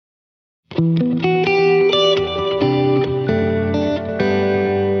Hello,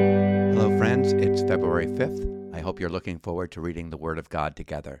 friends. It's February 5th. I hope you're looking forward to reading the Word of God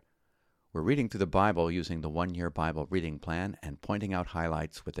together. We're reading through the Bible using the one-year Bible reading plan and pointing out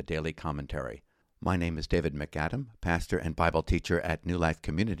highlights with a daily commentary. My name is David McAdam, pastor and Bible teacher at New Life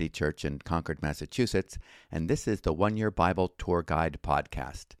Community Church in Concord, Massachusetts, and this is the One-Year Bible Tour Guide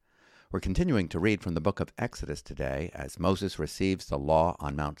podcast. We're continuing to read from the book of Exodus today as Moses receives the law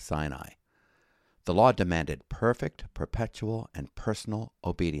on Mount Sinai. The law demanded perfect, perpetual, and personal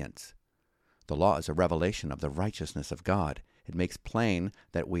obedience. The law is a revelation of the righteousness of God. It makes plain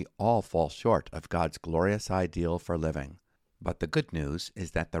that we all fall short of God's glorious ideal for living. But the good news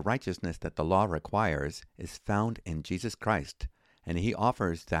is that the righteousness that the law requires is found in Jesus Christ, and He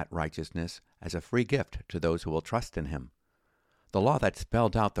offers that righteousness as a free gift to those who will trust in Him. The law that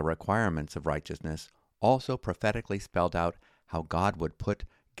spelled out the requirements of righteousness also prophetically spelled out how God would put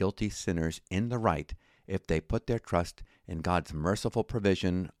guilty sinners in the right if they put their trust in God's merciful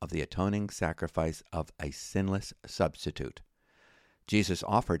provision of the atoning sacrifice of a sinless substitute. Jesus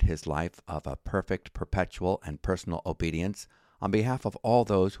offered His life of a perfect, perpetual, and personal obedience on behalf of all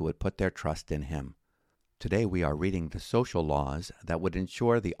those who would put their trust in Him. Today we are reading the social laws that would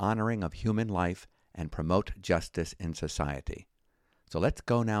ensure the honoring of human life and promote justice in society. So let's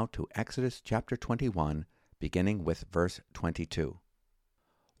go now to Exodus chapter 21, beginning with verse 22.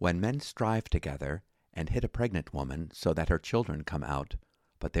 When men strive together and hit a pregnant woman so that her children come out,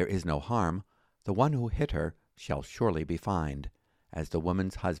 but there is no harm, the one who hit her shall surely be fined, as the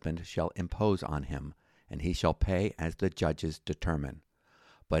woman's husband shall impose on him, and he shall pay as the judges determine.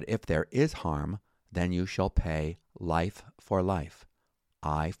 But if there is harm, then you shall pay life for life,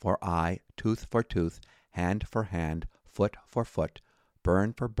 eye for eye, tooth for tooth, hand for hand, foot for foot,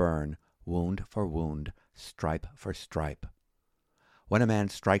 burn for burn, wound for wound, stripe for stripe. When a man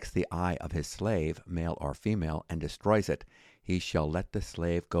strikes the eye of his slave, male or female, and destroys it, he shall let the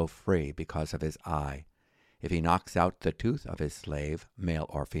slave go free because of his eye. If he knocks out the tooth of his slave, male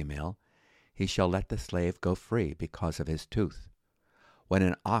or female, he shall let the slave go free because of his tooth. When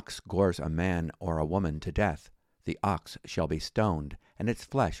an ox gores a man or a woman to death, the ox shall be stoned, and its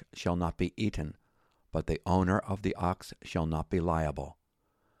flesh shall not be eaten, but the owner of the ox shall not be liable.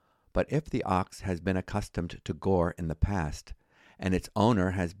 But if the ox has been accustomed to gore in the past, and its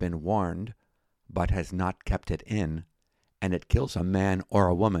owner has been warned, but has not kept it in, and it kills a man or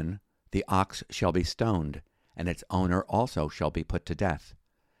a woman, the ox shall be stoned, and its owner also shall be put to death.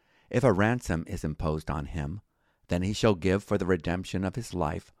 If a ransom is imposed on him, then he shall give for the redemption of his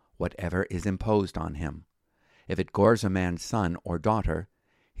life whatever is imposed on him. If it gores a man's son or daughter,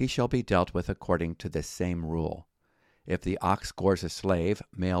 he shall be dealt with according to this same rule. If the ox gores a slave,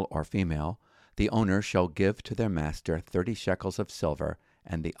 male or female, the owner shall give to their master 30 shekels of silver,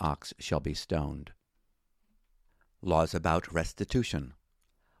 and the ox shall be stoned. Laws about restitution.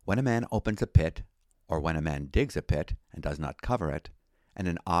 When a man opens a pit, or when a man digs a pit and does not cover it, and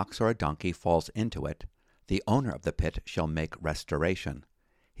an ox or a donkey falls into it, the owner of the pit shall make restoration.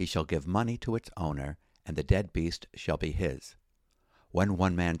 He shall give money to its owner, and the dead beast shall be his. When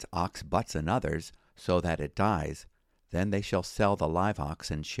one man's ox butts another's, so that it dies, then they shall sell the live ox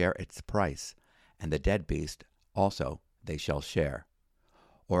and share its price, and the dead beast also they shall share.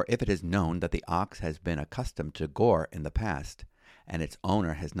 Or if it is known that the ox has been accustomed to gore in the past, and its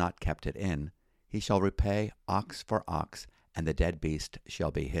owner has not kept it in, he shall repay ox for ox, and the dead beast shall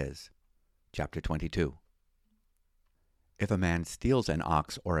be his. Chapter 22. If a man steals an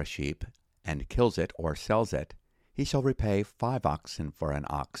ox or a sheep, and kills it or sells it, he shall repay 5 oxen for an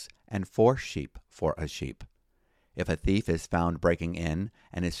ox, and 4 sheep for a sheep. If a thief is found breaking in,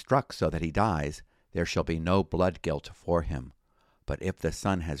 and is struck so that he dies, there shall be no blood guilt for him. But if the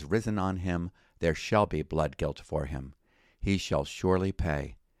sun has risen on him, there shall be blood guilt for him. He shall surely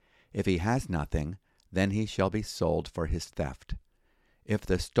pay. If he has nothing, then he shall be sold for his theft. If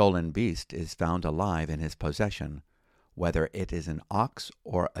the stolen beast is found alive in his possession, whether it is an ox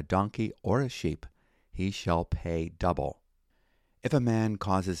or a donkey or a sheep, he shall pay double. If a man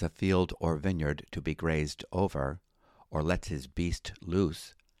causes a field or vineyard to be grazed over, or lets his beast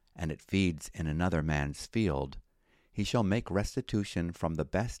loose, and it feeds in another man's field, he shall make restitution from the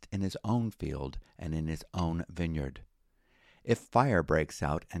best in his own field and in his own vineyard. If fire breaks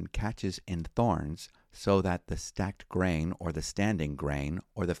out and catches in thorns, so that the stacked grain or the standing grain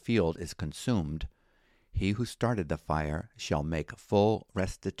or the field is consumed, he who started the fire shall make full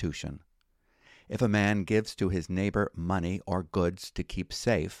restitution. If a man gives to his neighbor money or goods to keep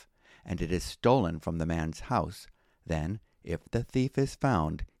safe, and it is stolen from the man's house, then, if the thief is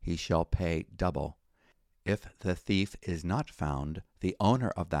found, he shall pay double. If the thief is not found, the owner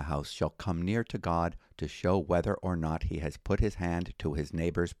of the house shall come near to God to show whether or not he has put his hand to his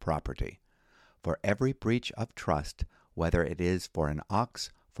neighbor's property. For every breach of trust, whether it is for an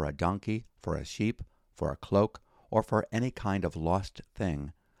ox, for a donkey, for a sheep, for a cloak, or for any kind of lost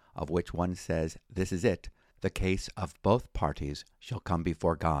thing, of which one says, "This is it," the case of both parties shall come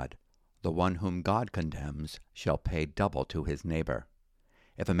before God. The one whom God condemns shall pay double to his neighbor.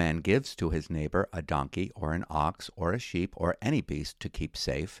 If a man gives to his neighbor a donkey or an ox or a sheep or any beast to keep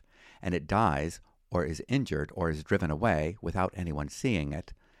safe, and it dies or is injured or is driven away without anyone seeing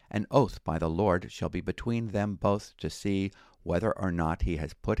it, an oath by the Lord shall be between them both to see whether or not he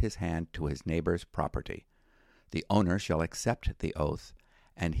has put his hand to his neighbor's property. The owner shall accept the oath,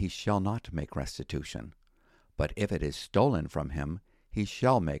 and he shall not make restitution. But if it is stolen from him, he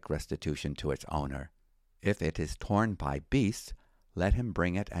shall make restitution to its owner. If it is torn by beasts, let him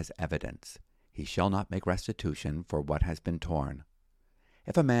bring it as evidence. He shall not make restitution for what has been torn.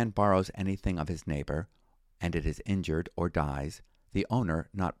 If a man borrows anything of his neighbor, and it is injured or dies, the owner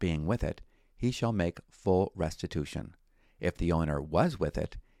not being with it, he shall make full restitution. If the owner was with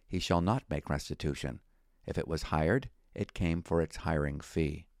it, he shall not make restitution. If it was hired, it came for its hiring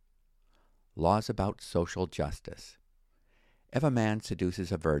fee. Laws about social justice. If a man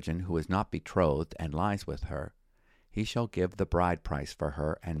seduces a virgin who is not betrothed and lies with her, he shall give the bride price for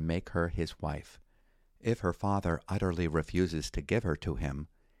her and make her his wife. If her father utterly refuses to give her to him,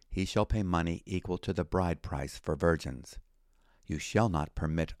 he shall pay money equal to the bride price for virgins. You shall not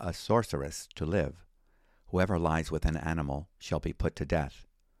permit a sorceress to live. Whoever lies with an animal shall be put to death.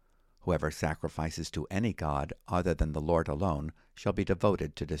 Whoever sacrifices to any god other than the Lord alone shall be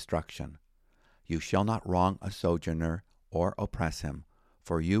devoted to destruction. You shall not wrong a sojourner or oppress him,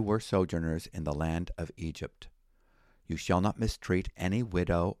 for you were sojourners in the land of Egypt. You shall not mistreat any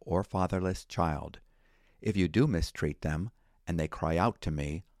widow or fatherless child. If you do mistreat them, and they cry out to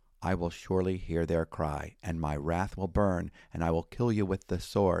me, I will surely hear their cry, and my wrath will burn, and I will kill you with the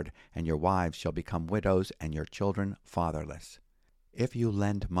sword, and your wives shall become widows, and your children fatherless. If you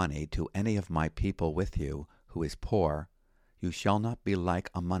lend money to any of my people with you, who is poor, you shall not be like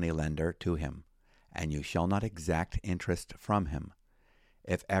a moneylender to him, and you shall not exact interest from him.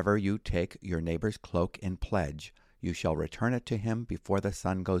 If ever you take your neighbor's cloak in pledge, you shall return it to him before the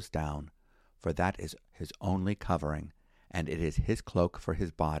sun goes down, for that is his only covering, and it is his cloak for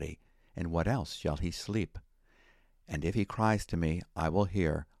his body. In what else shall he sleep? And if he cries to me, I will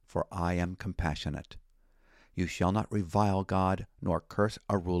hear, for I am compassionate. You shall not revile God, nor curse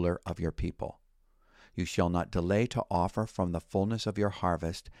a ruler of your people. You shall not delay to offer from the fullness of your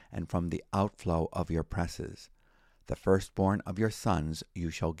harvest, and from the outflow of your presses. The firstborn of your sons you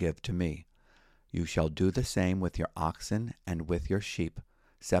shall give to me. You shall do the same with your oxen and with your sheep.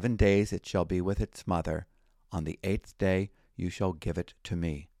 7 days it shall be with its mother. On the 8th day you shall give it to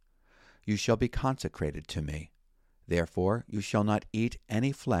me. You shall be consecrated to me. Therefore you shall not eat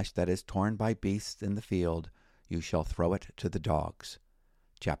any flesh that is torn by beasts in the field. You shall throw it to the dogs.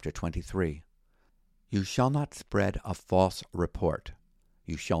 Chapter 23. You shall not spread a false report.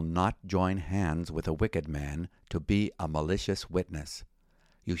 You shall not join hands with a wicked man to be a malicious witness.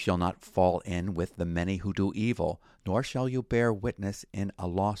 You shall not fall in with the many who do evil, nor shall you bear witness in a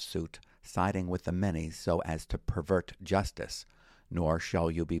lawsuit, siding with the many so as to pervert justice, nor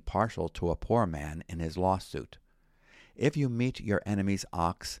shall you be partial to a poor man in his lawsuit. If you meet your enemy's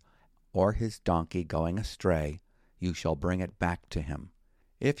ox or his donkey going astray, you shall bring it back to him.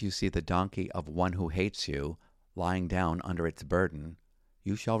 If you see the donkey of one who hates you lying down under its burden,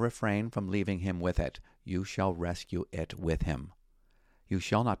 you shall refrain from leaving him with it. You shall rescue it with him. You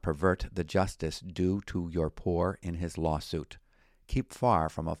shall not pervert the justice due to your poor in his lawsuit. Keep far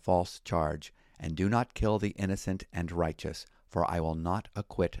from a false charge, and do not kill the innocent and righteous, for I will not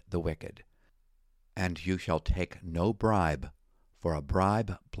acquit the wicked. And you shall take no bribe, for a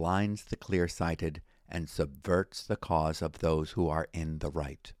bribe blinds the clear-sighted and subverts the cause of those who are in the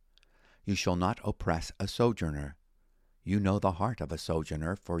right. You shall not oppress a sojourner. You know the heart of a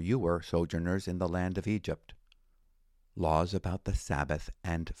sojourner, for you were sojourners in the land of Egypt. Laws about the Sabbath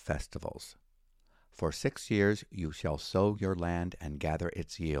and festivals. For 6 years you shall sow your land and gather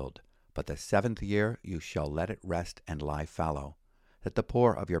its yield, but the 7th year you shall let it rest and lie fallow, that the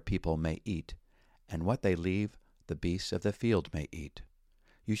poor of your people may eat, and what they leave the beasts of the field may eat.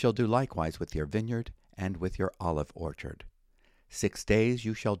 You shall do likewise with your vineyard and with your olive orchard. 6 days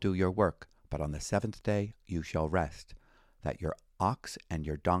you shall do your work, but on the 7th day you shall rest, that your ox and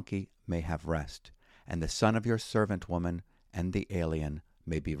your donkey may have rest, and the son of your servant woman and the alien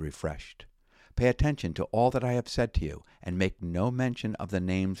may be refreshed. Pay attention to all that I have said to you, and make no mention of the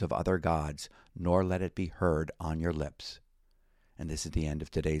names of other gods, nor let it be heard on your lips. And this is the end of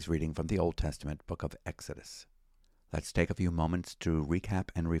today's reading from the Old Testament book of Exodus. Let's take a few moments to recap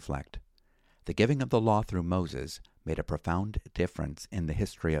and reflect. The giving of the law through Moses made a profound difference in the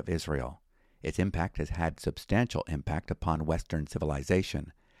history of Israel. Its impact has had substantial impact upon Western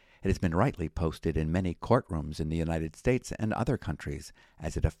civilization. It has been rightly posted in many courtrooms in the United States and other countries,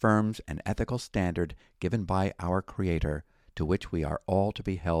 as it affirms an ethical standard given by our Creator, to which we are all to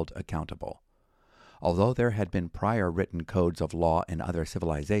be held accountable. Although there had been prior written codes of law in other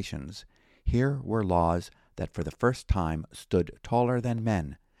civilizations, here were laws that for the first time stood taller than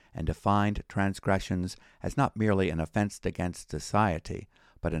men, and defined transgressions as not merely an offense against society,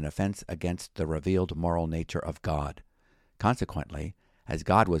 but an offense against the revealed moral nature of God. Consequently, as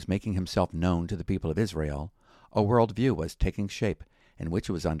God was making himself known to the people of Israel, a worldview was taking shape in which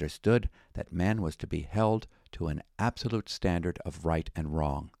it was understood that man was to be held to an absolute standard of right and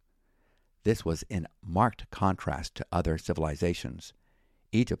wrong. This was in marked contrast to other civilizations.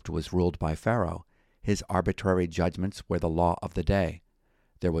 Egypt was ruled by Pharaoh. His arbitrary judgments were the law of the day.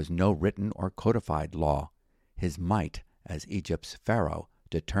 There was no written or codified law. His might, as Egypt's Pharaoh,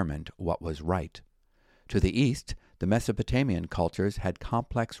 determined what was right. To the east, the Mesopotamian cultures had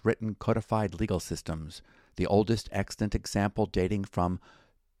complex written codified legal systems, the oldest extant example dating from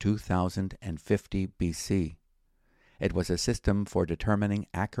 2050 BC. It was a system for determining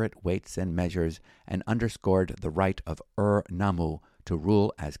accurate weights and measures, and underscored the right of Ur-Nammu to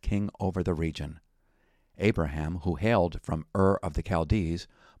rule as king over the region. Abraham, who hailed from Ur of the Chaldees,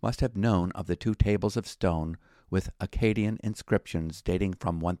 must have known of the 2 tables of stone with Akkadian inscriptions dating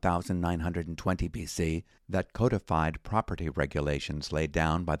from 1920 BC that codified property regulations laid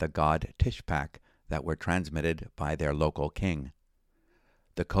down by the god Tishpak that were transmitted by their local king.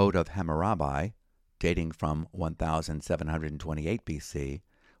 The Code of Hammurabi, dating from 1728 BC,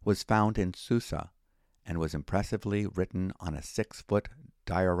 was found in Susa and was impressively written on a 6-foot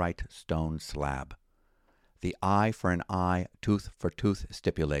diorite stone slab. The eye for an eye, tooth for tooth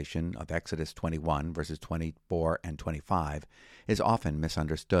stipulation of Exodus 21, verses 24 and 25, is often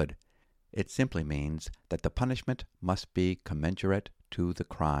misunderstood. It simply means that the punishment must be commensurate to the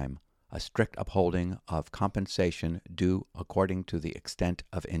crime, a strict upholding of compensation due according to the extent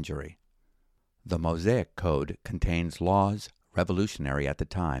of injury. The Mosaic Code contains laws, revolutionary at the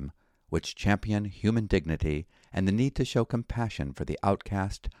time, which champion human dignity and the need to show compassion for the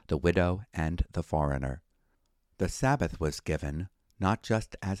outcast, the widow, and the foreigner. The Sabbath was given not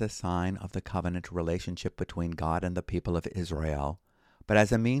just as a sign of the covenant relationship between God and the people of Israel, but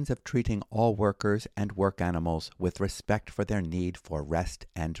as a means of treating all workers and work animals with respect for their need for rest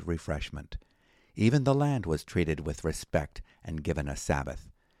and refreshment. Even the land was treated with respect and given a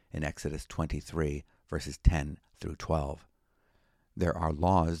Sabbath, in Exodus 23, verses 10 through 12. There are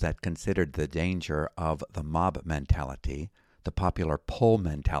laws that considered the danger of the mob mentality, the popular poll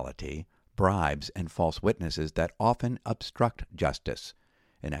mentality, bribes, and false witnesses that often obstruct justice,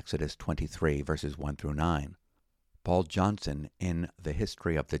 in Exodus 23, verses 1 through 9. Paul Johnson, in The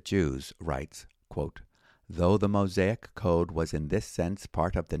History of the Jews, writes, quote, "Though the Mosaic Code was in this sense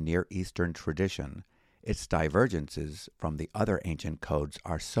part of the Near Eastern tradition, its divergences from the other ancient codes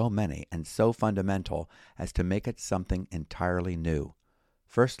are so many and so fundamental as to make it something entirely new.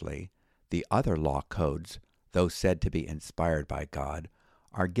 Firstly, the other law codes, though said to be inspired by God,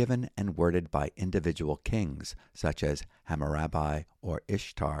 are given and worded by individual kings, such as Hammurabi or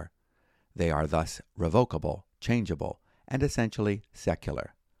Ishtar. They are thus revocable, changeable, and essentially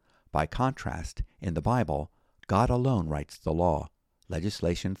secular. By contrast, in the Bible, God alone writes the law.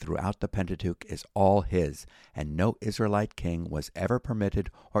 Legislation throughout the Pentateuch is all his, and no Israelite king was ever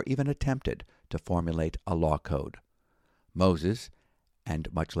permitted or even attempted to formulate a law code. Moses,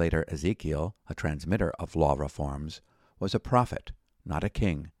 and much later Ezekiel, a transmitter of law reforms, was a prophet, not a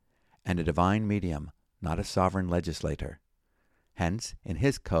king, and a divine medium, not a sovereign legislator. Hence, in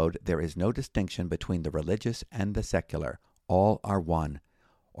his code there is no distinction between the religious and the secular. All are one,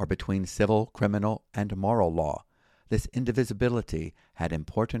 or between civil, criminal, and moral law. This indivisibility had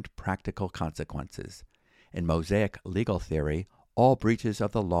important practical consequences. In Mosaic legal theory, all breaches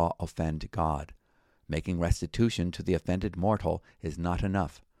of the law offend God. Making restitution to the offended mortal is not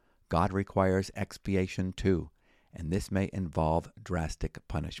enough. God requires expiation too, and this may involve drastic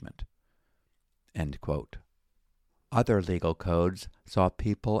punishment." End quote. Other legal codes saw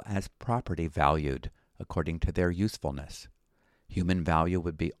people as property valued according to their usefulness. Human value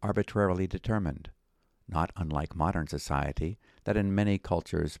would be arbitrarily determined, not unlike modern society that in many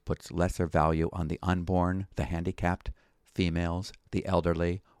cultures puts lesser value on the unborn, the handicapped, females, the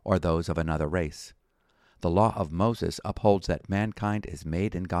elderly, or those of another race. The law of Moses upholds that mankind is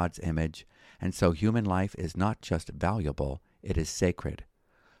made in God's image, and so human life is not just valuable, it is sacred.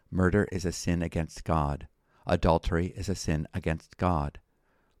 Murder is a sin against God. Adultery is a sin against God.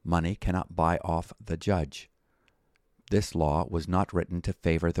 Money cannot buy off the judge. This law was not written to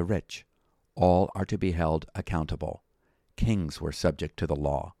favor the rich. All are to be held accountable. Kings were subject to the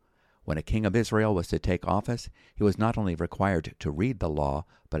law. When a king of Israel was to take office, he was not only required to read the law,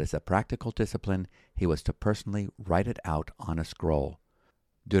 but as a practical discipline, he was to personally write it out on a scroll.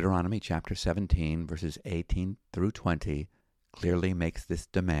 Deuteronomy chapter 17, verses 18 through 20, clearly makes this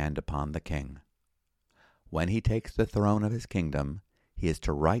demand upon the king. When he takes the throne of his kingdom, he is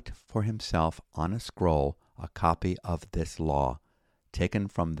to write for himself on a scroll a copy of this law, taken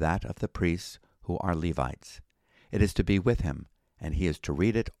from that of the priests who are Levites. It is to be with him, and he is to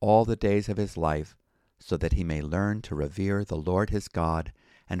read it all the days of his life, so that he may learn to revere the Lord his God,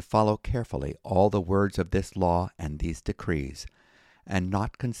 and follow carefully all the words of this law and these decrees, and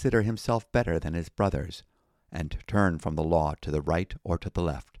not consider himself better than his brothers, and turn from the law to the right or to the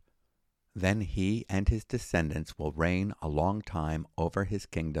left. Then he and his descendants will reign a long time over his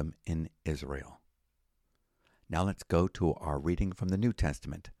kingdom in Israel. Now let's go to our reading from the New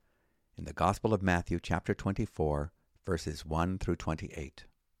Testament, in the Gospel of Matthew chapter 24, verses 1 through 28.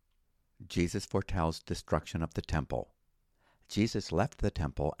 Jesus foretells destruction of the temple. Jesus left the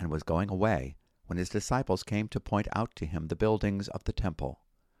temple and was going away when his disciples came to point out to him the buildings of the temple.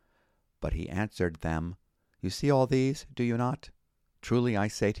 But he answered them, "You see all these, do you not? Truly I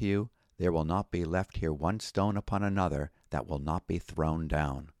say to you, there will not be left here one stone upon another that will not be thrown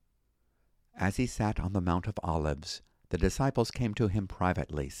down." As he sat on the Mount of Olives, the disciples came to him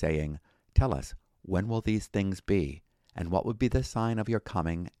privately, saying, "Tell us, when will these things be? And what will be the sign of your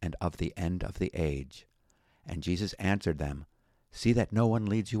coming and of the end of the age?" And Jesus answered them, "See that no one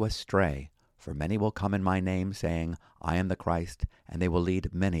leads you astray, for many will come in my name, saying, I am the Christ, and they will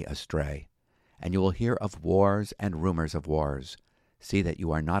lead many astray. And you will hear of wars and rumors of wars. See that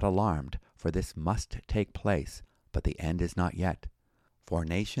you are not alarmed, for this must take place, but the end is not yet. For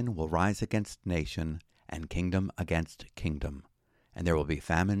nation will rise against nation, and kingdom against kingdom, and there will be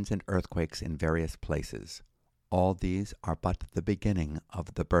famines and earthquakes in various places. All these are but the beginning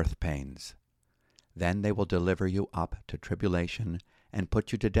of the birth pains. Then they will deliver you up to tribulation, and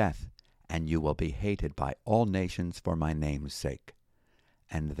put you to death, and you will be hated by all nations for my name's sake.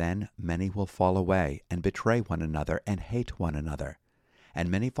 And then many will fall away, and betray one another, and hate one another. And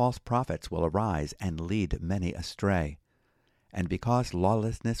many false prophets will arise, and lead many astray. And because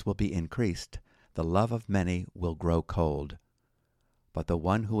lawlessness will be increased, the love of many will grow cold. But the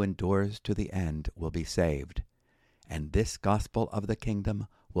one who endures to the end will be saved. And this gospel of the kingdom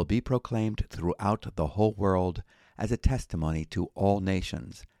will be proclaimed throughout the whole world as a testimony to all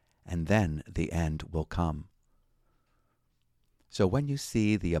nations, and then the end will come. So when you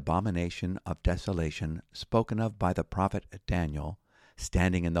see the abomination of desolation spoken of by the prophet Daniel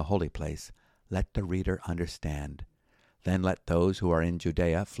standing in the holy place, let the reader understand. Then let those who are in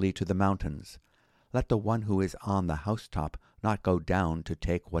Judea flee to the mountains. Let the one who is on the housetop not go down to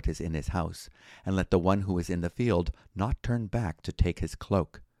take what is in his house, and let the one who is in the field not turn back to take his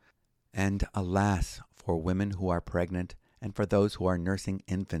cloak. And alas, for women who are pregnant, and for those who are nursing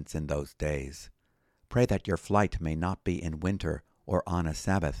infants in those days. Pray that your flight may not be in winter or on a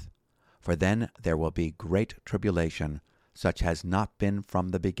Sabbath, for then there will be great tribulation, such has not been from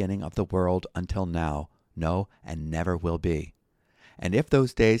the beginning of the world until now, no, and never will be. And if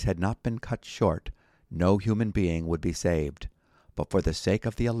those days had not been cut short, no human being would be saved. But for the sake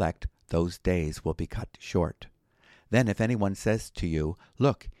of the elect, those days will be cut short. Then if anyone says to you,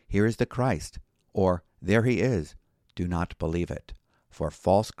 Look, here is the Christ, or there he is, do not believe it. For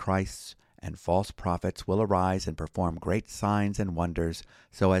false Christs and false prophets will arise and perform great signs and wonders,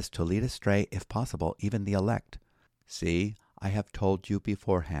 so as to lead astray, if possible, even the elect. See, I have told you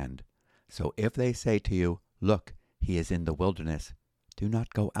beforehand. So if they say to you, Look, he is in the wilderness, do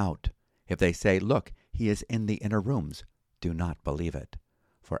not go out. If they say, Look, he is in the inner rooms, do not believe it.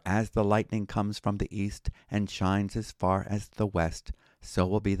 For as the lightning comes from the east and shines as far as the west, so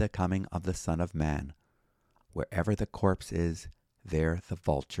will be the coming of the Son of Man. Wherever the corpse is, there the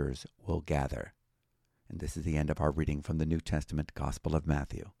vultures will gather. And this is the end of our reading from the New Testament Gospel of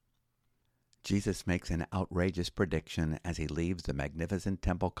Matthew. Jesus makes an outrageous prediction as he leaves the magnificent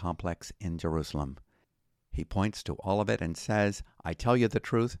temple complex in Jerusalem. He points to all of it and says, I tell you the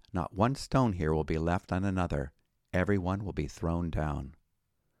truth, not one stone here will be left on another. Every one will be thrown down.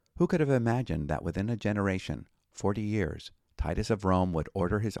 Who could have imagined that within a generation, 40 years, Titus of Rome would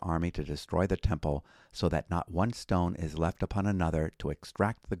order his army to destroy the temple so that not one stone is left upon another to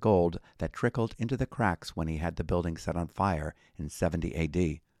extract the gold that trickled into the cracks when he had the building set on fire in 70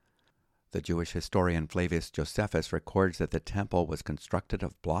 A.D. The Jewish historian Flavius Josephus records that the temple was constructed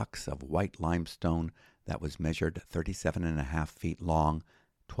of blocks of white limestone that was measured 37.5 feet long,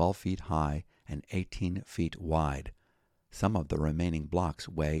 12 feet high, and 18 feet wide. Some of the remaining blocks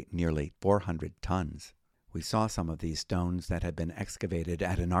weigh nearly 400 tons. We saw some of these stones that had been excavated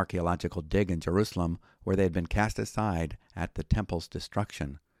at an archaeological dig in Jerusalem where they had been cast aside at the temple's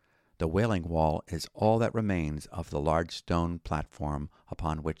destruction. The Wailing Wall is all that remains of the large stone platform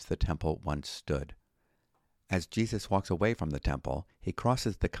upon which the temple once stood. As Jesus walks away from the temple, he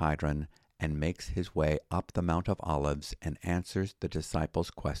crosses the Kidron and makes his way up the Mount of Olives and answers the disciples'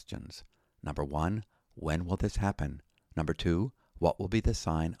 questions. Number 1, when will this happen? Number 2, what will be the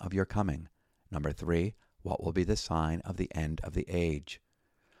sign of your coming? Number 3, what will be the sign of the end of the age?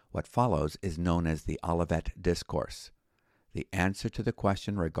 What follows is known as the Olivet Discourse. The answer to the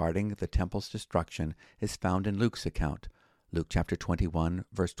question regarding the temple's destruction is found in Luke's account, Luke chapter 21,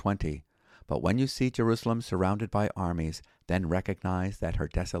 verse 20. But when you see Jerusalem surrounded by armies, then recognize that her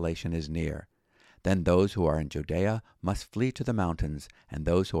desolation is near. Then those who are in Judea must flee to the mountains, and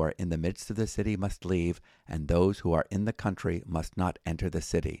those who are in the midst of the city must leave, and those who are in the country must not enter the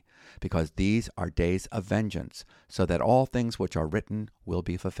city, because these are days of vengeance, so that all things which are written will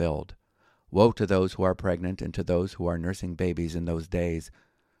be fulfilled. Woe to those who are pregnant and to those who are nursing babies in those days,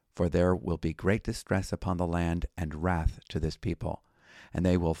 for there will be great distress upon the land and wrath to this people. And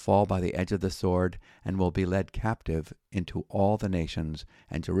they will fall by the edge of the sword, and will be led captive into all the nations,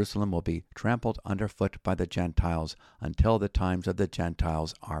 and Jerusalem will be trampled underfoot by the Gentiles until the times of the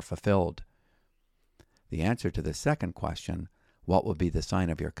Gentiles are fulfilled. The answer to the second question, what will be the sign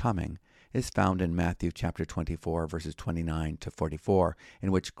of your coming, is found in Matthew chapter 24, verses 29 to 44, in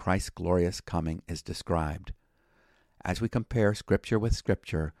which Christ's glorious coming is described. As we compare Scripture with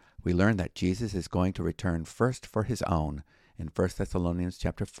Scripture, we learn that Jesus is going to return first for his own, in 1 Thessalonians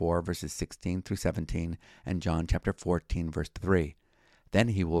chapter 4, verses 16 through 17, and John chapter 14, verse 3. Then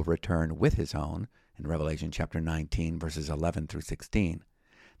he will return with his own, in Revelation chapter 19, verses 11 through 16.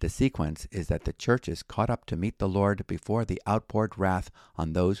 The sequence is that the church is caught up to meet the Lord before the outpoured wrath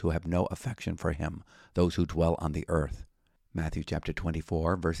on those who have no affection for him, those who dwell on the earth. Matthew chapter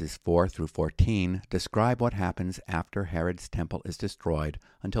 24, verses 4 through 14, describe what happens after Herod's temple is destroyed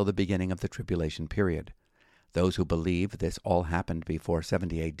until the beginning of the tribulation period. Those who believe this all happened before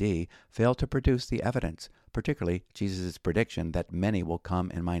 70 A.D. fail to produce the evidence, particularly Jesus' prediction that many will come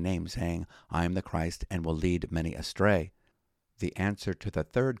in my name, saying, I am the Christ, and will lead many astray. The answer to the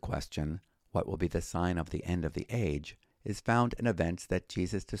third question, what will be the sign of the end of the age, is found in events that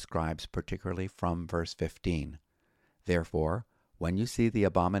Jesus describes particularly from verse 15. Therefore, when you see the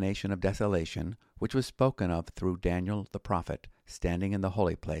abomination of desolation, which was spoken of through Daniel the prophet, standing in the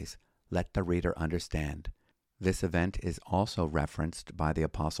holy place, let the reader understand. This event is also referenced by the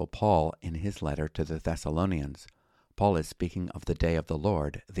Apostle Paul in his letter to the Thessalonians. Paul is speaking of the day of the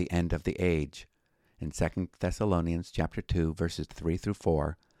Lord, the end of the age. In 2 Thessalonians chapter 2, verses 3 through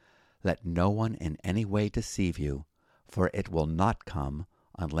 4, let no one in any way deceive you, for it will not come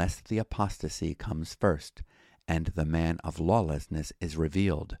unless the apostasy comes first, and the man of lawlessness is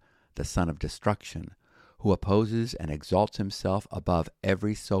revealed, the son of destruction, who opposes and exalts himself above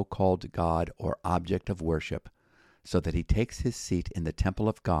every so-called God or object of worship, so that he takes his seat in the temple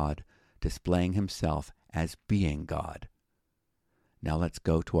of God, displaying himself as being God. Now let's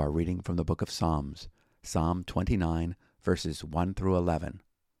go to our reading from the book of Psalms, Psalm 29, verses 1 through 11.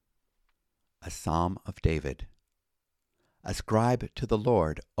 A Psalm of David. Ascribe to the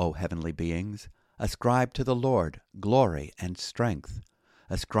Lord, O heavenly beings, ascribe to the Lord glory and strength.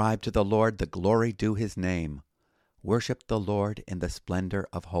 Ascribe to the Lord the glory due his name. Worship the Lord in the splendor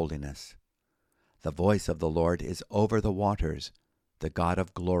of holiness. The voice of the Lord is over the waters. The God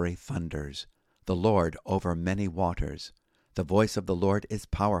of glory thunders. The Lord over many waters. The voice of the Lord is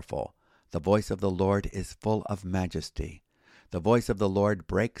powerful. The voice of the Lord is full of majesty. The voice of the Lord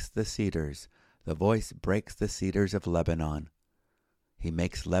breaks the cedars. The voice breaks the cedars of Lebanon. He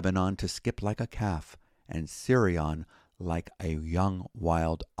makes Lebanon to skip like a calf, and Sirion like a young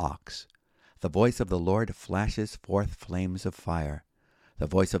wild ox. The voice of the Lord flashes forth flames of fire. The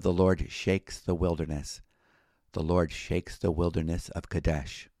voice of the Lord shakes the wilderness. The Lord shakes the wilderness of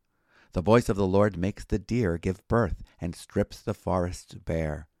Kadesh. The voice of the Lord makes the deer give birth and strips the forests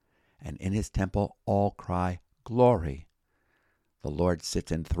bare. And in his temple all cry, Glory! The Lord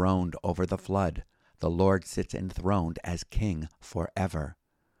sits enthroned over the flood. The Lord sits enthroned as king forever.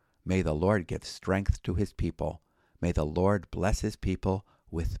 May the Lord give strength to his people. May the Lord bless his people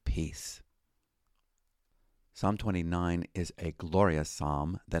with peace. Psalm 29 is a glorious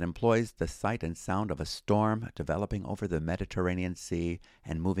psalm that employs the sight and sound of a storm developing over the Mediterranean Sea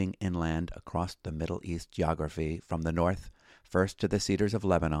and moving inland across the Middle East geography from the north, first to the cedars of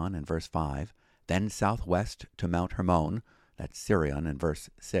Lebanon in verse 5, then southwest to Mount Hermon, that's Sirion in verse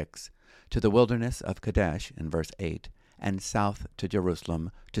 6, to the wilderness of Kadesh in verse 8, and south to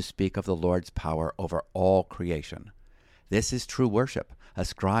Jerusalem to speak of the Lord's power over all creation. This is true worship,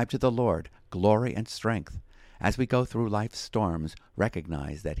 ascribed to the Lord glory and strength. As we go through life's storms,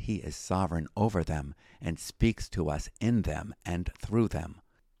 recognize that he is sovereign over them and speaks to us in them and through them.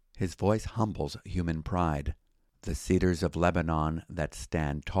 His voice humbles human pride. The cedars of Lebanon that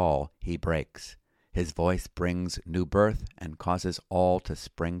stand tall he breaks. His voice brings new birth and causes all to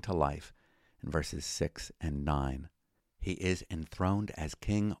spring to life, in verses 6 and 9. He is enthroned as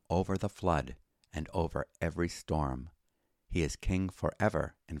king over the flood and over every storm. He is king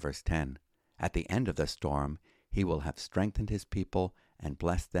forever, in verse 10. At the end of the storm, he will have strengthened his people and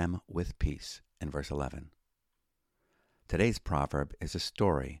blessed them with peace, in verse 11. Today's proverb is a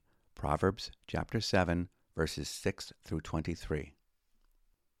story, Proverbs chapter 7, verses 6 through 23.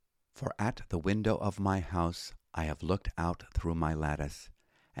 For at the window of my house I have looked out through my lattice,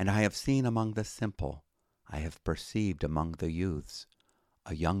 and I have seen among the simple, I have perceived among the youths,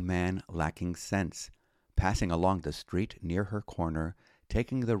 a young man lacking sense, passing along the street near her corner,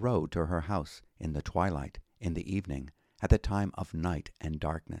 taking the road to her house in the twilight, in the evening, at the time of night and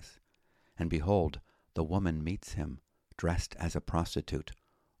darkness. And behold, the woman meets him, dressed as a prostitute,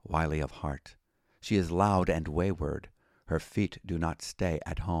 wily of heart. She is loud and wayward. Her feet do not stay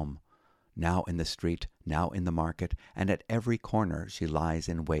at home. Now in the street, now in the market, and at every corner she lies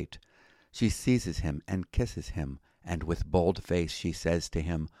in wait. She seizes him and kisses him, and with bold face she says to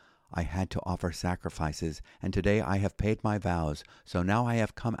him, I had to offer sacrifices, and today I have paid my vows, so now I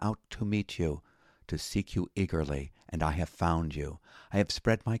have come out to meet you, to seek you eagerly, and I have found you. I have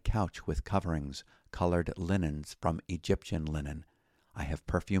spread my couch with coverings, colored linens from Egyptian linen. I have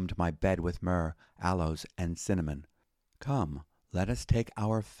perfumed my bed with myrrh, aloes, and cinnamon. Come, let us take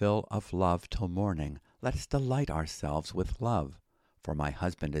our fill of love till morning. Let us delight ourselves with love. For my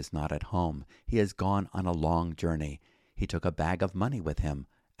husband is not at home. He has gone on a long journey. He took a bag of money with him.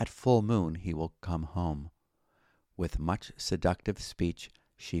 At full moon he will come home. With much seductive speech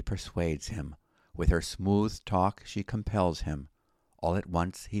she persuades him. With her smooth talk she compels him. All at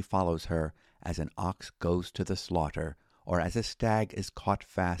once he follows her, as an ox goes to the slaughter, or as a stag is caught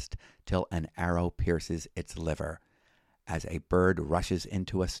fast till an arrow pierces its liver. As a bird rushes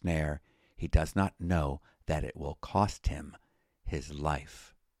into a snare, he does not know that it will cost him his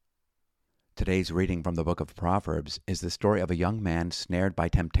life. Today's reading from the book of Proverbs is the story of a young man snared by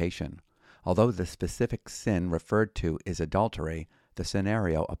temptation. Although the specific sin referred to is adultery, the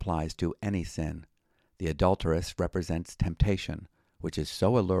scenario applies to any sin. The adulteress represents temptation, which is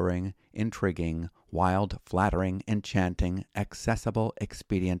so alluring, intriguing, wild, flattering, enchanting, accessible,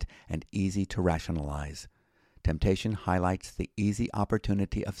 expedient, and easy to rationalize. Temptation highlights the easy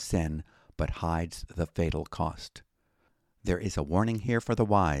opportunity of sin, but hides the fatal cost. There is a warning here for the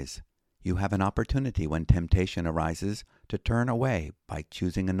wise. You have an opportunity when temptation arises to turn away by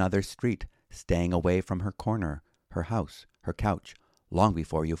choosing another street, staying away from her corner, her house, her couch, long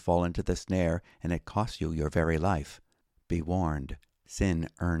before you fall into the snare and it costs you your very life. Be warned, sin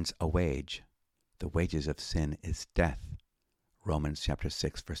earns a wage. The wages of sin is death. Romans chapter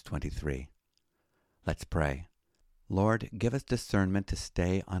 6, verse 23. Let's pray. Lord, give us discernment to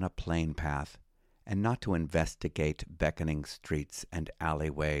stay on a plain path and not to investigate beckoning streets and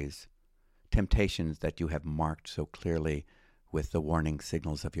alleyways, temptations that you have marked so clearly with the warning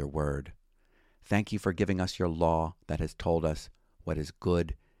signals of your word. Thank you for giving us your law that has told us what is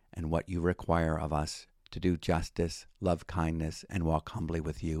good and what you require of us to do justice, love kindness, and walk humbly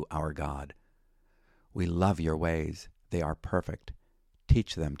with you, our God. We love your ways. They are perfect.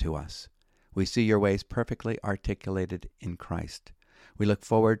 Teach them to us. We see your ways perfectly articulated in Christ. We look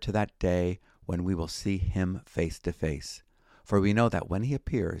forward to that day when we will see him face to face. For we know that when he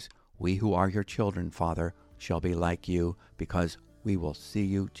appears, we who are your children, Father, shall be like you, because we will see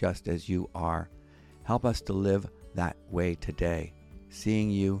you just as you are. Help us to live that way today, seeing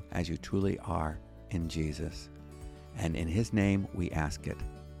you as you truly are in Jesus. And in his name we ask it.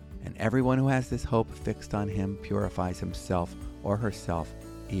 And everyone who has this hope fixed on him purifies himself or herself,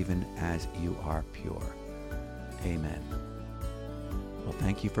 even as you are pure. Amen. Well,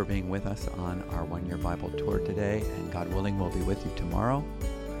 thank you for being with us on our one-year Bible tour today, and God willing, we'll be with you tomorrow.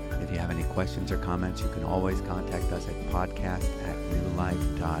 If you have any questions or comments, you can always contact us at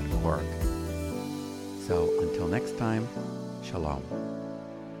podcast@newlife.org. So until next time, shalom.